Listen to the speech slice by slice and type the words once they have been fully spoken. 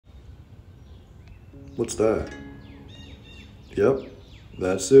What's that? Yep,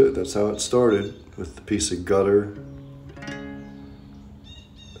 that's it. That's how it started, with the piece of gutter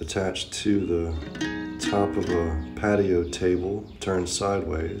attached to the top of a patio table turned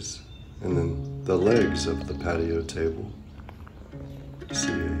sideways, and then the legs of the patio table.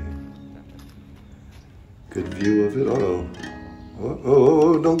 See a good view of it. Uh-oh.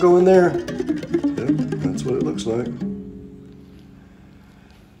 Oh, don't go in there. Yep, that's what it looks like.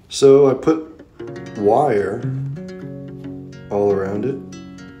 So I put wire all around it.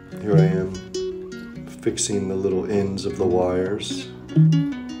 Here I am fixing the little ends of the wires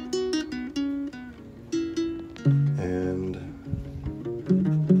and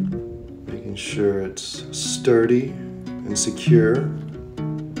making sure it's sturdy and secure.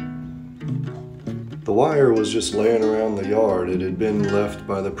 The wire was just laying around the yard. It had been left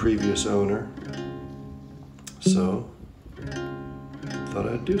by the previous owner, so thought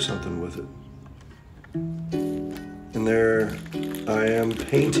I'd do something with it. And there I am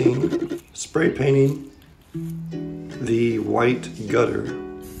spray painting the white gutter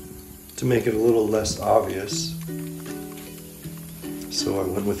to make it a little less obvious. So I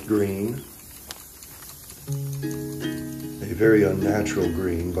went with green. A very unnatural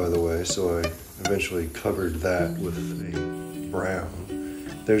green, by the way, so I eventually covered that with a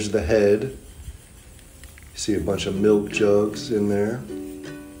brown. There's the head. You see a bunch of milk jugs in there.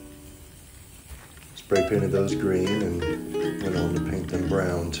 Spray painted those green and went on to paint them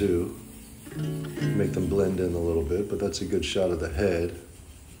brown too. Make them blend in a little bit, but that's a good shot of the head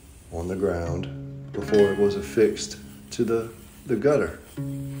on the ground before it was affixed to the gutter.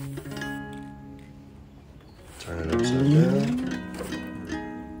 Turn it upside down.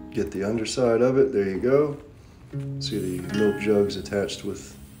 Get the underside of it. There you go. See the milk jugs attached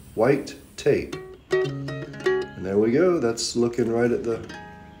with white tape. And there we go. That's looking right at the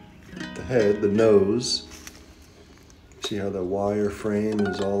head, the nose. See how the wire frame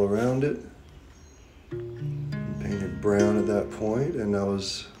is all around it? Painted brown at that point, and I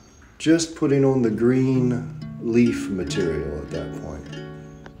was just putting on the green leaf material at that point.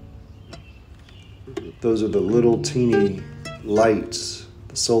 Those are the little teeny lights,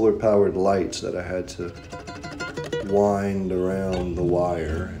 the solar powered lights that I had to wind around the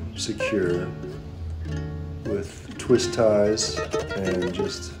wire and secure with twist ties and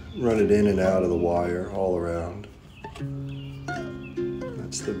just run it in and out of the wire all around.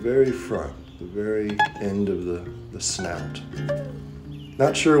 That's the very front, the very end of the snout.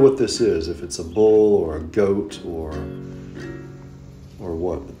 Not sure what this is, if it's a bull or a goat or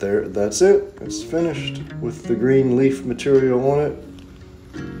what, but that's it. It's finished with the green leaf material on it.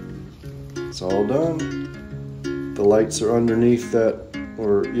 It's all done. The lights are underneath that,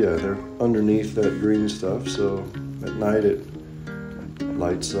 they're underneath that green stuff, so at night it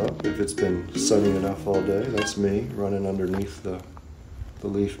lights up. If it's been sunny enough all day, that's me running underneath the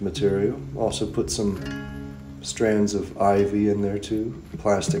leaf material. Also put some strands of ivy in there too,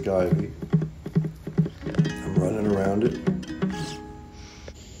 plastic ivy. I'm running around it.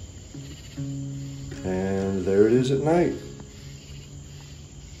 And there it is at night.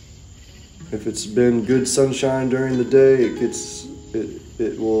 If it's been good sunshine during the day,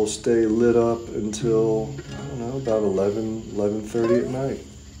 it will stay lit up until, I don't know, about 11:30 at night.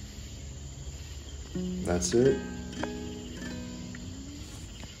 That's it.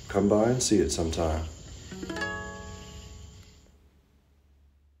 Come by and see it sometime.